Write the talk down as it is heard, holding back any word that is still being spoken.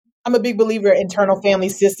I'm a big believer in internal family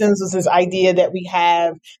systems. Is this idea that we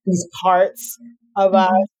have these parts of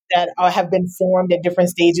us that have been formed at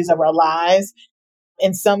different stages of our lives.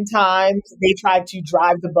 And sometimes they try to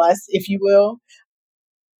drive the bus, if you will.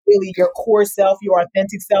 Really, your core self, your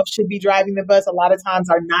authentic self should be driving the bus. A lot of times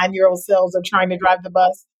our 9-year-old selves are trying to drive the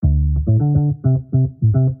bus.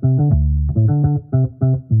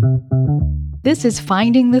 This is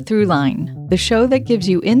Finding the Through Line, the show that gives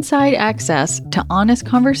you inside access to honest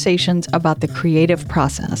conversations about the creative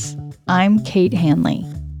process. I'm Kate Hanley.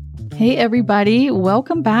 Hey everybody,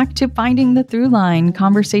 welcome back to Finding the Through Line,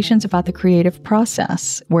 conversations about the creative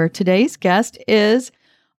process, where today's guest is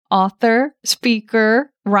author,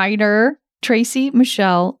 speaker, writer, Tracey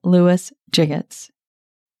Michelle Lewis-Giggets.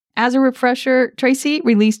 As a refresher, Tracey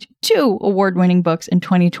released 2 award-winning books in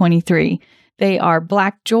 2023. They are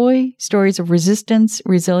Black Joy, Stories of Resistance,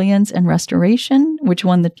 Resilience, and Restoration, which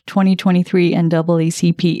won the 2023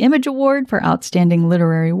 NAACP Image Award for Outstanding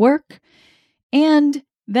Literary Work. And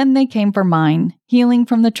Then They Came for Mine, Healing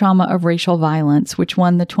from the Trauma of Racial Violence, which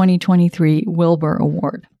won the 2023 Wilbur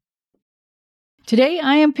Award. Today,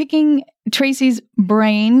 I am picking Tracey's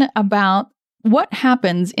brain about what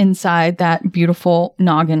happens inside that beautiful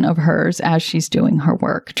noggin of hers as she's doing her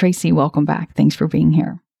work. Tracey, welcome back. Thanks for being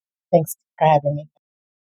here. Thanks for having me.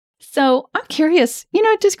 So I'm curious,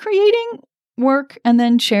 does creating work and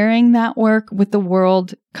then sharing that work with the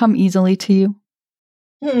world come easily to you?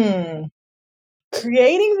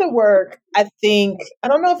 Creating the work, I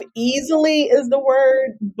don't know if easily is the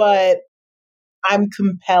word, but I'm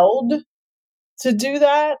compelled to do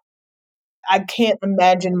that. I can't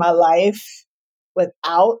imagine my life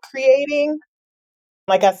without creating.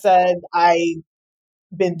 Like I said, I've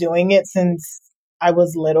been doing it since I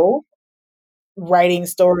was little. Writing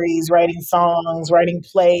stories, writing songs, writing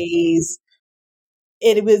plays.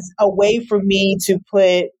 It was a way for me to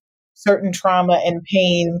put certain trauma and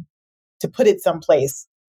pain, to put it someplace.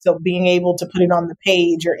 So being able to put it on the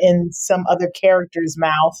page or in some other character's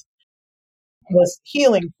mouth was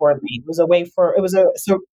healing for me. It was a way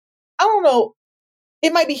so I don't know,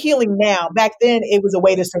 it might be healing now. Back then it was a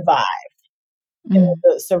way to survive.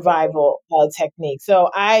 The survival technique. So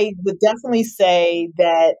I would definitely say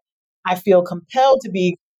that I feel compelled to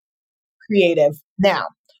be creative. Now,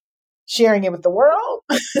 sharing it with the world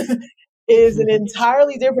is an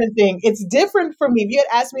entirely different thing. It's different for me. If you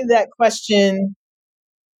had asked me that question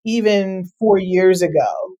even 4 years ago,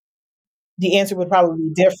 the answer would probably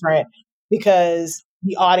be different because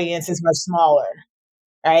the audience is much smaller,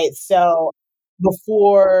 right? So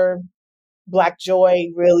before Black Joy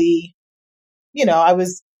really, I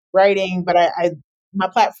was writing, but my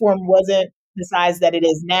platform wasn't the size that it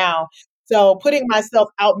is now. So putting myself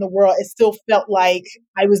out in the world, it still felt like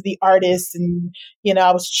I was the artist and,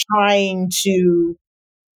 I was trying to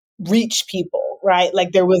reach people, right?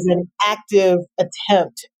 Like there was an active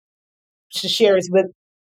attempt to share it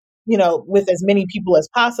with as many people as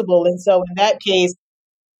possible. And so in that case,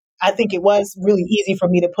 I think it was really easy for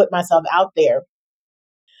me to put myself out there.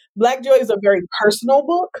 Black Joy is a very personal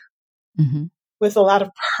book with a lot of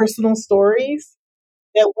personal stories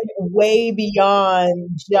that went way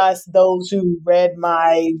beyond just those who read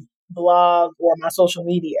my blog or my social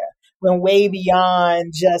media, went way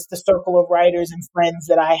beyond just the circle of writers and friends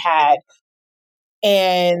that I had.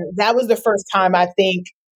 And that was the first time I think,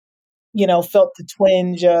 felt the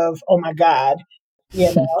twinge of, oh my God,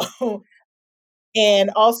 And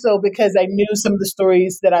also because I knew some of the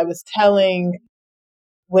stories that I was telling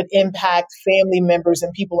would impact family members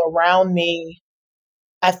and people around me.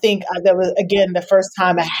 I think that was, again, the first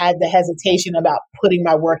time I had the hesitation about putting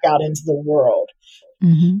my work out into the world.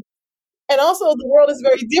 And also the world is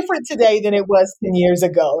very different today than it was 10 years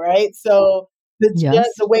ago, right? So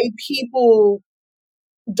the way people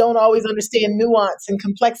don't always understand nuance and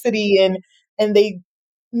complexity and they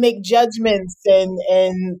make judgments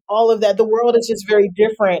and all of that. The world is just very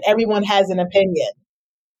different. Everyone has an opinion.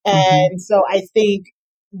 And so I think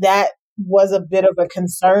that was a bit of a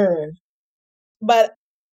concern. But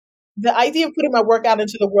the idea of putting my work out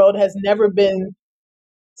into the world has never been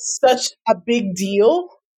such a big deal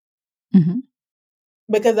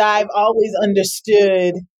because I've always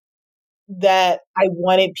understood that I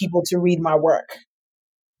wanted people to read my work.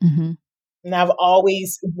 And I've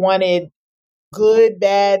always wanted good,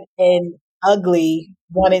 bad, and ugly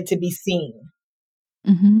wanted to be seen.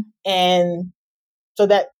 And so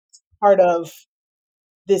that's part of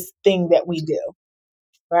this thing that we do.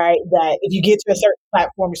 Right? That if you get to a certain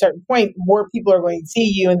platform, a certain point, more people are going to see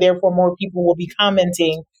you and therefore more people will be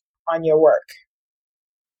commenting on your work.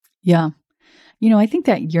 Yeah. I think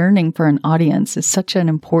that yearning for an audience is such an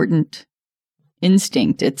important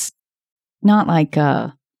instinct. It's not like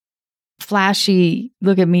a flashy,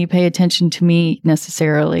 look at me, pay attention to me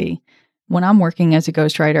necessarily. When I'm working as a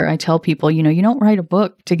ghostwriter, I tell people, you don't write a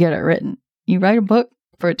book to get it written. You write a book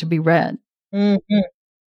for it to be read. Mm-hmm.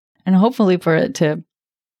 And hopefully for it to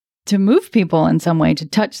move people in some way, to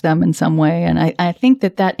touch them in some way. And I think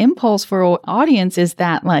that impulse for an audience is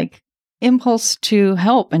that like impulse to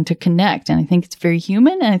help and to connect. And I think it's very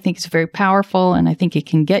human, and I think it's very powerful. And I think it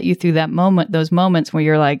can get you through that moment, those moments where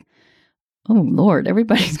you're like, oh Lord,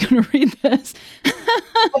 everybody's going to read this.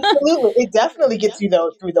 Absolutely. It definitely gets you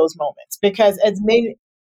through those moments, because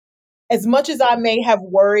as much as I may have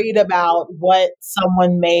worried about what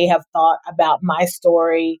someone may have thought about my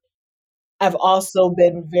story, I've also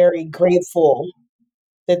been very grateful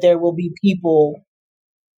that there will be people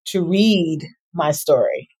to read my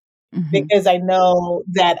story, because I know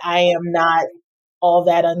that I am not all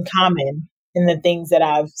that uncommon in the things that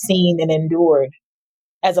I've seen and endured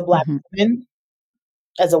as a Black woman,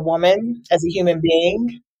 as a woman, as a human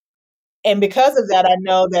being. And because of that, I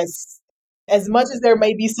know that as much as there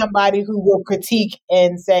may be somebody who will critique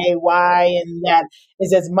and say why, and that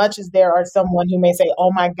is as much as there are someone who may say,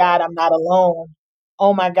 oh my God, I'm not alone.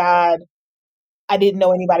 Oh my God, I didn't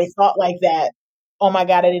know anybody thought like that. Oh my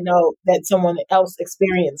God, I didn't know that someone else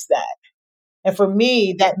experienced that. And for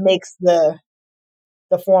me, that makes the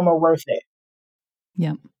former worth it.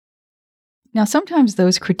 Yep. Now, sometimes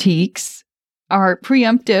those critiques are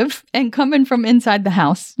preemptive and coming from inside the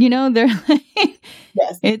house. They're like,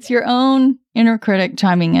 Yes. It's your own inner critic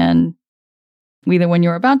chiming in, either when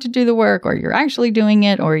you're about to do the work or you're actually doing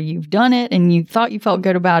it, or you've done it and you thought you felt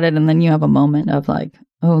good about it. And then you have a moment of like,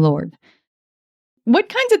 oh Lord. What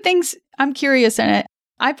kinds of things, I'm curious, and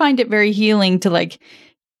I find it very healing to like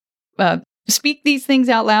speak these things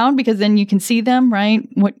out loud, because then you can see them, right?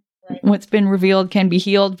 What's been revealed can be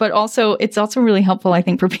healed, but also it's also really helpful, I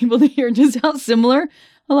think, for people to hear just how similar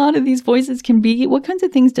a lot of these voices can be. What kinds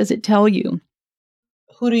of things does it tell you?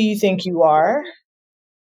 Who do you think you are?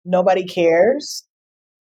 Nobody cares.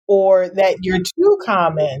 Or that you're too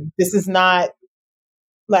common. This is not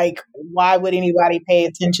like, why would anybody pay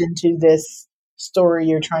attention to this story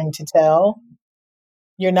you're trying to tell?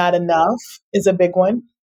 You're not enough is a big one.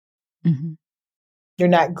 Mm-hmm. You're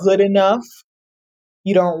not good enough.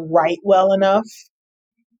 You don't write well enough.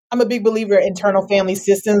 I'm a big believer in internal family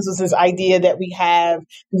systems. This is idea that we have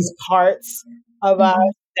these parts of us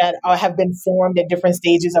that have been formed at different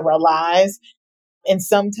stages of our lives. And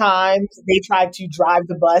sometimes they try to drive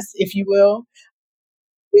the bus, if you will.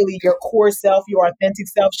 Really, your core self, your authentic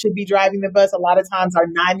self should be driving the bus. A lot of times our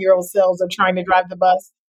 9-year-old selves are trying to drive the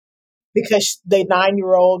bus, because the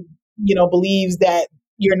 9-year-old, believes that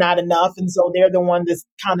you're not enough. And so they're the one that's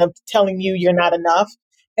kind of telling you you're not enough.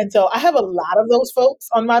 And so I have a lot of those folks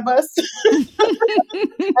on my bus. And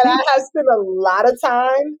I have spent a lot of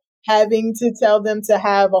time having to tell them to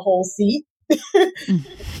have a whole seat.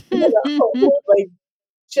 Like,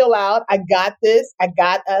 chill out. I got this. I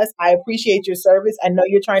got us. I appreciate your service. I know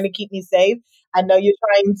you're trying to keep me safe. I know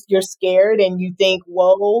you're scared and you think,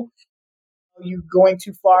 whoa, you're going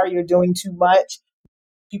too far. You're doing too much.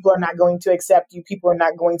 People are not going to accept you. People are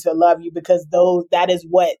not going to love you, because that is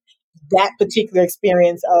what that particular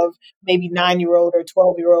experience of maybe 9-year-old or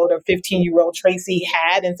 12-year-old or 15-year-old Tracey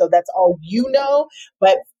had. And so that's all you know.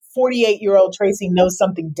 But 48-year-old Tracey knows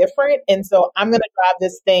something different. And so I'm going to drive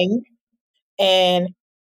this thing and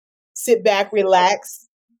sit back, relax.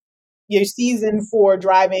 Your season for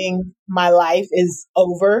driving my life is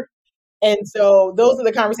over. And so those are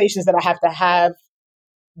the conversations that I have to have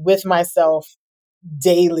with myself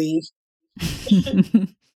daily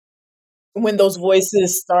when those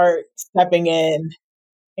voices start stepping in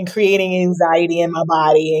and creating anxiety in my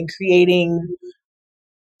body and creating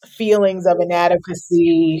feelings of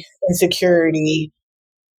inadequacy, insecurity,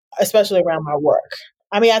 especially around my work.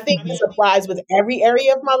 I mean, I think this applies with every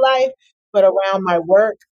area of my life, but around my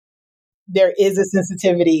work, there is a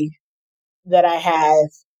sensitivity that I have.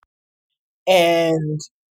 And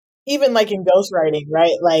even like in ghostwriting,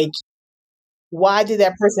 right? Like, why did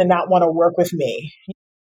that person not want to work with me?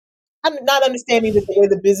 I'm not understanding that the way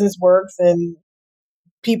the business works, and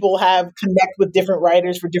people have connect with different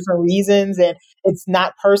writers for different reasons, and it's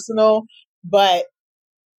not personal, but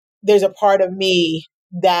there's a part of me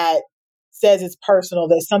that says it's personal.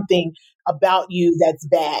 There's something about you that's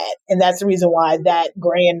bad. And that's the reason why that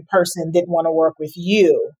grand person didn't want to work with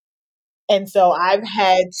you. And so I've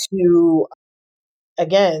had to,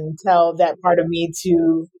 again, tell that part of me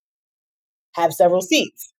to have several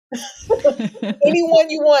seats. Anyone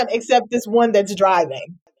you want except this one that's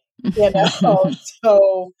driving.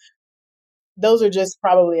 So those are just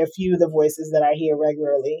probably a few of the voices that I hear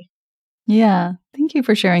regularly. Yeah. Thank you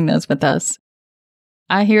for sharing those with us.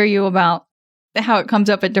 I hear you about how it comes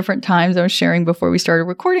up at different times. I was sharing before we started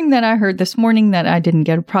recording that I heard this morning that I didn't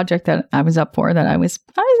get a project that I was up for, that I was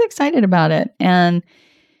excited about it. And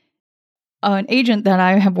an agent that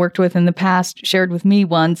I have worked with in the past shared with me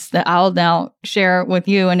once, that I'll now share with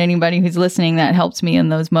you and anybody who's listening that helps me in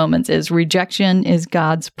those moments, is rejection is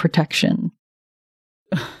God's protection.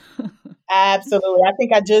 Absolutely. I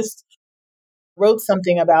think I just wrote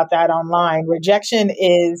something about that online. Rejection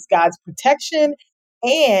is God's protection,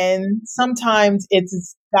 and sometimes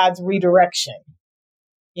it's God's redirection.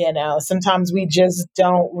 Sometimes we just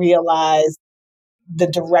don't realize the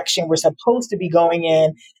direction we're supposed to be going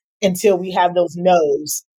in until we have those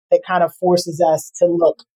no's that kind of forces us to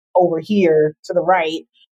look over here to the right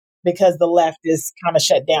because the left is kind of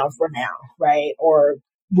shut down for now, right? Or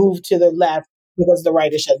move to the left because the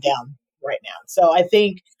right is shut down right now. So I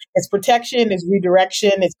think it's protection, it's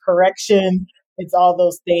redirection, it's correction, it's all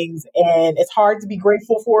those things. And it's hard to be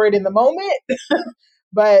grateful for it in the moment,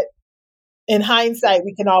 but in hindsight,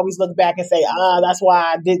 we can always look back and say, that's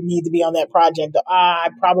why I didn't need to be on that project.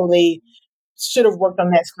 I probably should have worked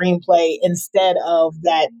on that screenplay instead of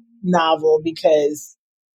that novel, because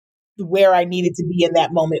where I needed to be in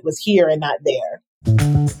that moment was here and not there.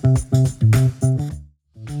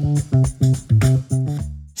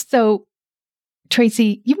 So,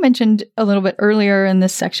 Tracey, you mentioned a little bit earlier in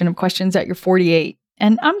this section of questions that you're 48.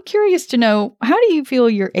 And I'm curious to know, how do you feel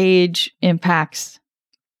your age impacts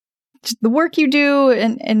the work you do,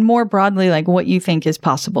 and more broadly, like what you think is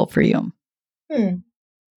possible for you?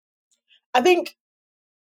 I think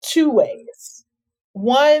two ways.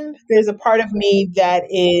 One, there's a part of me that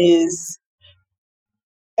is,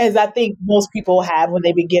 as I think most people have when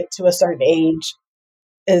they get to a certain age,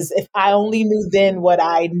 is if I only knew then what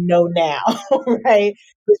I know now, right?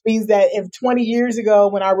 Which means that if 20 years ago,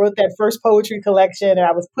 when I wrote that first poetry collection and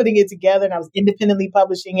I was putting it together and I was independently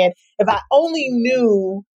publishing it, if I only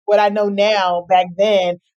knew what I know now back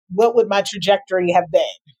then, what would my trajectory have been,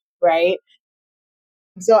 right?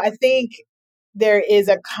 So I think there is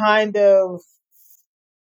a kind of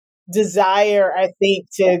desire, I think,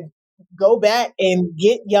 to go back and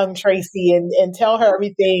get young Tracey and tell her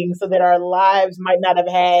everything so that our lives might not have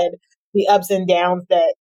had the ups and downs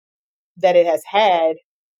that it has had,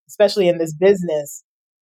 especially in this business.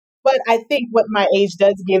 But I think what my age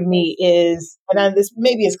does give me is, this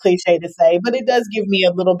maybe is cliche to say, but it does give me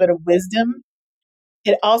a little bit of wisdom.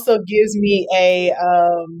 It also gives me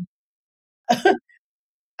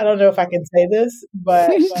I don't know if I can say this, but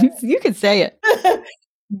You can say it.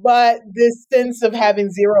 but this sense of having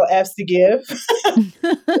zero F's to give.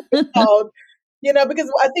 Because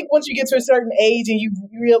I think once you get to a certain age and you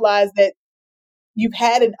realize that you've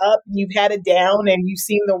had an up and you've had a down and you've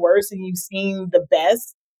seen the worst and you've seen the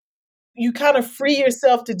best, you kind of free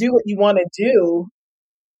yourself to do what you want to do,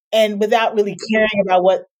 and without really caring about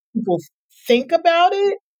what people think about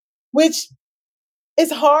it, which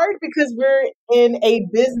is hard because we're in a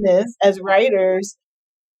business as writers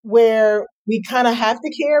where we kind of have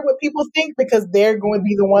to care what people think because they're going to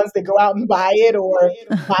be the ones that go out and buy it or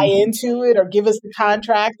buy into it or give us the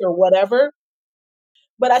contract or whatever.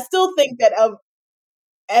 But I still think that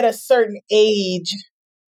at a certain age,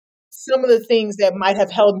 some of the things that might have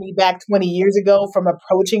held me back 20 years ago from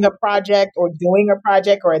approaching a project or doing a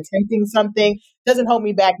project or attempting something doesn't hold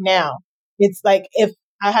me back now. It's like if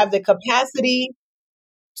I have the capacity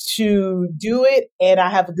to do it and I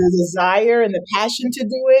have the desire and the passion to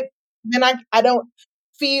do it, then I don't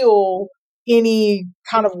feel any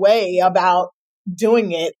kind of way about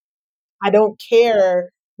doing it. I don't care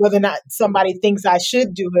whether or not somebody thinks I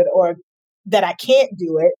should do it or that I can't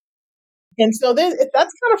do it. And so that's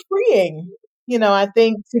kind of freeing, I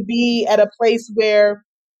think, to be at a place where,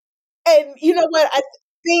 and you know what, I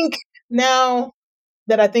think now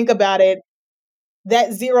that I think about it,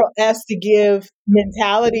 that zero S to give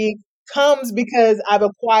mentality comes because I've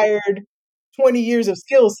acquired 20 years of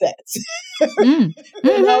skill sets. So everything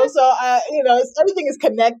is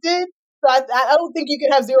connected. So I don't think you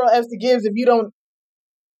can have zero F's to give if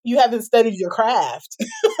you haven't studied your craft.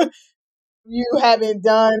 You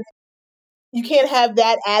can't have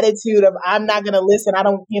that attitude of, I'm not going to listen. I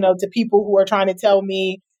don't, to people who are trying to tell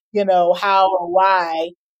me, how or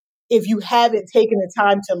why, if you haven't taken the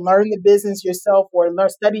time to learn the business yourself or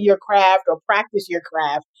study your craft or practice your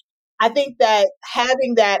craft. I think that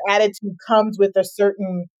having that attitude comes with a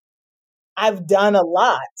certain, I've done a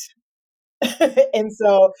lot. And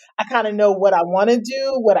so I kind of know what I want to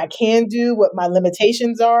do, what I can do, what my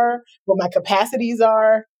limitations are, what my capacities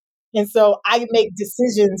are. And so I make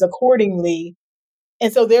decisions accordingly.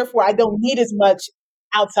 And so therefore I don't need as much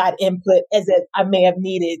outside input as I may have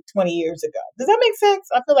needed 20 years ago. Does that make sense?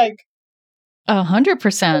 I feel like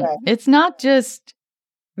 100%. yeah. It's not just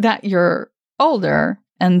that you're older.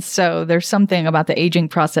 And so there's something about the aging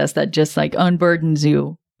process that just like unburdens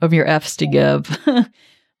you of your F's to give.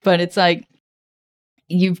 But it's like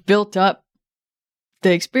you've built up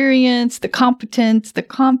the experience, the competence, the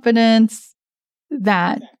confidence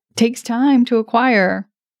that takes time to acquire.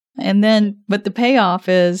 And then, but the payoff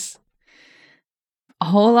is a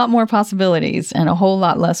whole lot more possibilities and a whole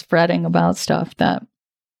lot less fretting about stuff that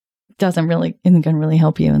isn't going to really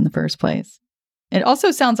help you in the first place. It also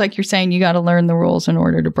sounds like you're saying you got to learn the rules in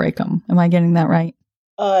order to break them. Am I getting that right?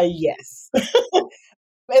 Yes.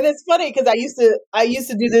 And it's funny because I used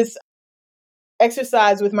to do this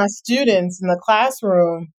exercise with my students in the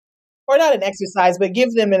classroom, or not an exercise, but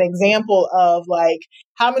give them an example of like,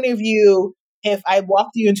 how many of you, if I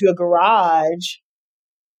walked you into a garage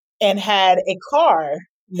and had a car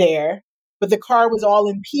there, but the car was all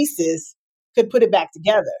in pieces, could put it back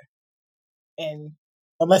together? And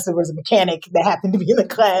unless there was a mechanic that happened to be in the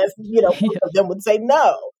class, most of them would say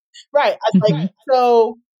no. Right. I was like,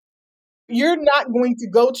 so you're not going to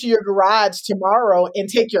go to your garage tomorrow and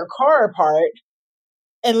take your car apart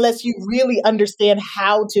unless you really understand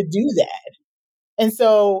how to do that. And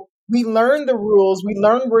so we learn the rules, we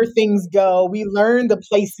learn where things go, we learn the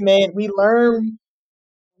placement, we learn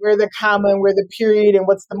where the comma and where the period and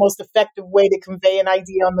what's the most effective way to convey an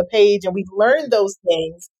idea on the page. And we learn those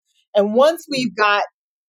things. And once we've got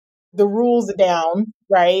the rules down,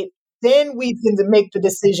 right, then we can make the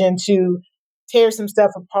decision to tear some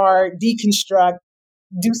stuff apart, deconstruct,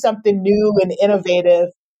 do something new and innovative.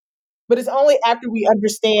 But it's only after we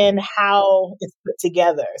understand how it's put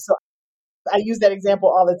together. So I use that example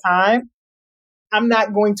all the time. I'm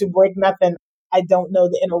not going to break nothing I don't know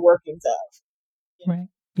the inner workings of. Right.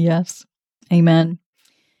 Yes. Amen.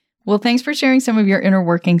 Well, thanks for sharing some of your inner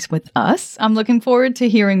workings with us. I'm looking forward to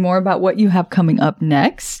hearing more about what you have coming up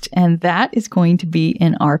next. And that is going to be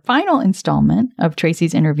in our final installment of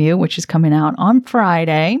Tracey's interview, which is coming out on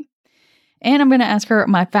Friday. And I'm going to ask her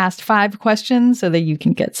my fast 5 questions so that you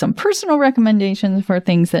can get some personal recommendations for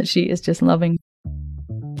things that she is just loving.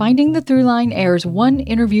 Finding the Throughline airs 1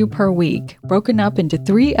 interview per week, broken up into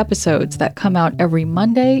 3 episodes that come out every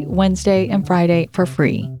Monday, Wednesday, and Friday for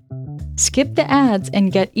free. Skip the ads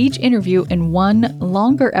and get each interview in 1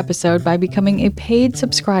 longer episode by becoming a paid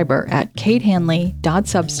subscriber at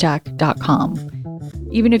katehanley.substack.com.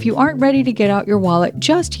 Even if you aren't ready to get out your wallet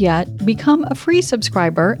just yet, become a free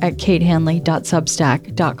subscriber at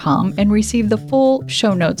katehanley.substack.com and receive the full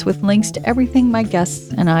show notes with links to everything my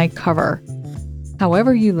guests and I cover.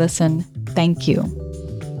 However you listen, thank you.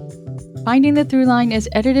 Finding the Throughline is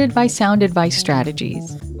edited by Sound Advice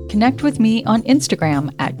Strategies. Connect with me on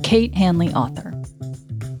Instagram at Kate Hanley Author.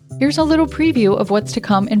 Here's a little preview of what's to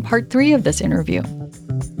come in part 3 of this interview.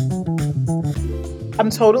 I'm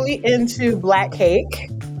totally into Black Cake.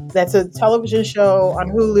 That's a television show on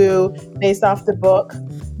Hulu based off the book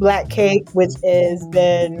Black Cake, which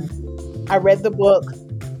I read the book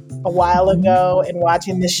a while ago, and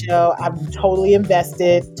watching the show, I'm totally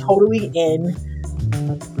invested, totally in.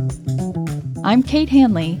 I'm Kate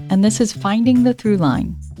Hanley, and this is Finding the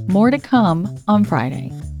Throughline. More to come on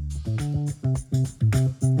Friday.